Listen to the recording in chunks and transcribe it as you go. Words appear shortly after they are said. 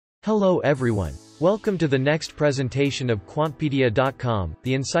Hello everyone. Welcome to the next presentation of Quantpedia.com,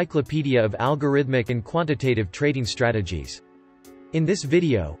 the encyclopedia of algorithmic and quantitative trading strategies. In this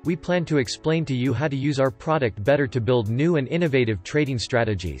video, we plan to explain to you how to use our product better to build new and innovative trading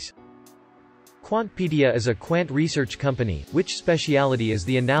strategies. Quantpedia is a quant research company, which specialty is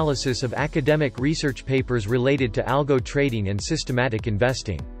the analysis of academic research papers related to algo trading and systematic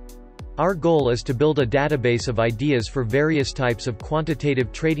investing. Our goal is to build a database of ideas for various types of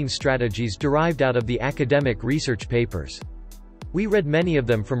quantitative trading strategies derived out of the academic research papers. We read many of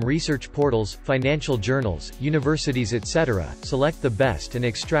them from research portals, financial journals, universities etc., select the best and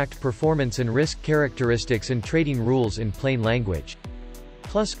extract performance and risk characteristics and trading rules in plain language.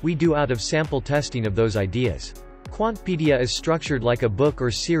 Plus, we do out-of-sample testing of those ideas. Quantpedia is structured like a book or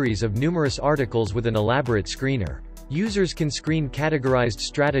series of numerous articles with an elaborate screener. Users can screen categorized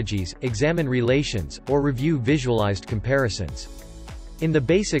strategies, examine relations, or review visualized comparisons. In the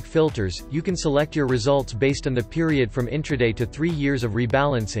basic filters, you can select your results based on the period from intraday to 3 years of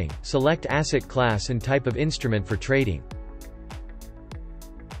rebalancing, select asset class and type of instrument for trading.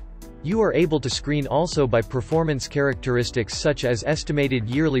 You are able to screen also by performance characteristics such as estimated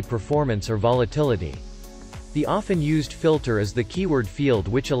yearly performance or volatility. The often used filter is the keyword field,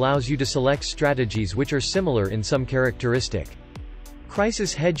 which allows you to select strategies which are similar in some characteristic.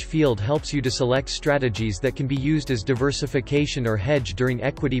 Crisis hedge field helps you to select strategies that can be used as diversification or hedge during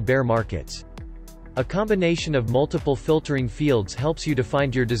equity bear markets. A combination of multiple filtering fields helps you to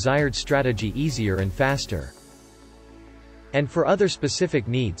find your desired strategy easier and faster. And for other specific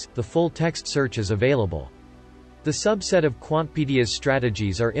needs, the full text search is available. The subset of Quantpedia's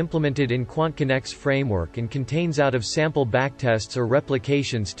strategies are implemented in QuantConnect's framework and contains out-of-sample backtests or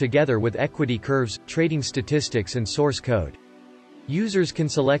replications together with equity curves, trading statistics and source code. Users can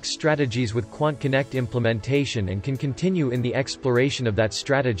select strategies with QuantConnect implementation and can continue in the exploration of that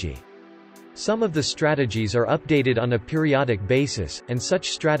strategy. Some of the strategies are updated on a periodic basis, and such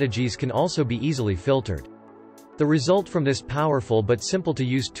strategies can also be easily filtered. The result from this powerful but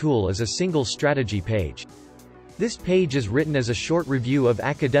simple-to-use tool is a single strategy page. This page is written as a short review of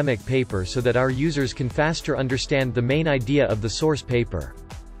academic paper so that our users can faster understand the main idea of the source paper.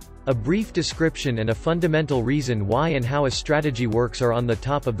 A brief description and a fundamental reason why and how a strategy works are on the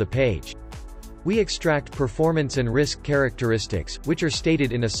top of the page. We extract performance and risk characteristics, which are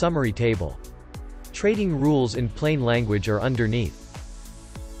stated in a summary table. Trading rules in plain language are underneath.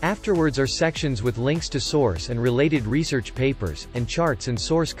 Afterwards are sections with links to source and related research papers, and charts and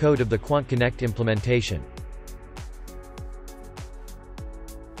source code of the QuantConnect implementation.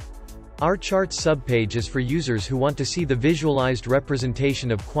 Our charts subpage is for users who want to see the visualized representation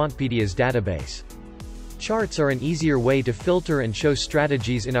of Quantpedia's database. Charts are an easier way to filter and show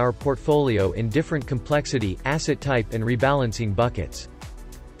strategies in our portfolio in different complexity, asset type and rebalancing buckets.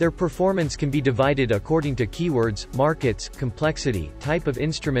 Their performance can be divided according to keywords, markets, complexity, type of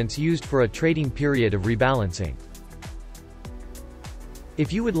instruments used for a trading period of rebalancing.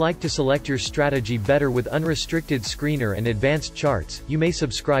 If you would like to select your strategy better with unrestricted screener and advanced charts, you may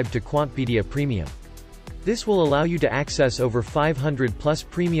subscribe to Quantpedia Premium. This will allow you to access over 500 plus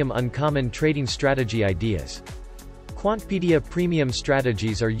premium uncommon trading strategy ideas. Quantpedia Premium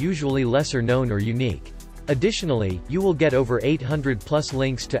strategies are usually lesser known or unique. Additionally, you will get over 800 plus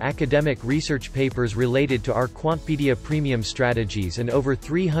links to academic research papers related to our Quantpedia Premium strategies and over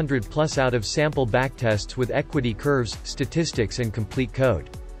 300 plus out-of-sample backtests with equity curves, statistics and complete code.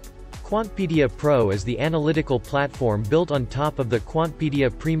 Quantpedia Pro is the analytical platform built on top of the Quantpedia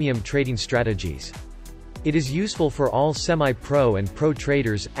Premium trading strategies. It is useful for all semi-pro and pro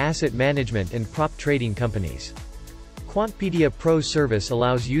traders, asset management and prop trading companies. Quantpedia Pro service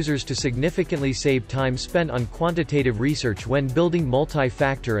allows users to significantly save time spent on quantitative research when building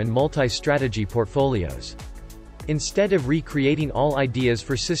multi-factor and multi-strategy portfolios. Instead of recreating all ideas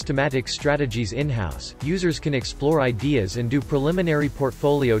for systematic strategies in-house, users can explore ideas and do preliminary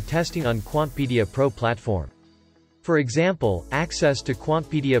portfolio testing on Quantpedia Pro platform. For example, access to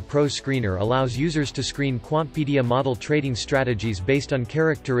Quantpedia Pro Screener allows users to screen Quantpedia model trading strategies based on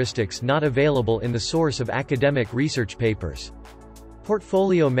characteristics not available in the source of academic research papers.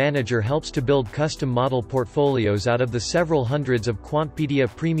 Portfolio Manager helps to build custom model portfolios out of the several hundreds of Quantpedia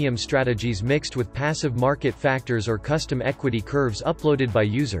Premium strategies mixed with passive market factors or custom equity curves uploaded by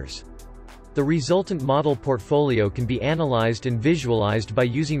users. The resultant model portfolio can be analyzed and visualized by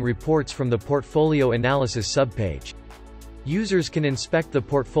using reports from the Portfolio Analysis subpage. Users can inspect the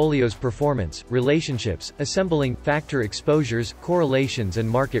portfolio's performance, relationships, assembling, factor exposures, correlations and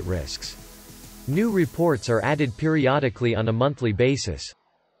market risks. New reports are added periodically on a monthly basis.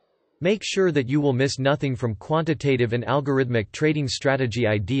 Make sure that you will miss nothing from quantitative and algorithmic trading strategy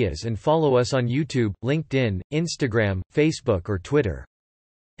ideas, and follow us on YouTube, LinkedIn, Instagram, Facebook or Twitter.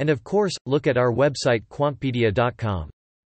 And of course, look at our website quantpedia.com.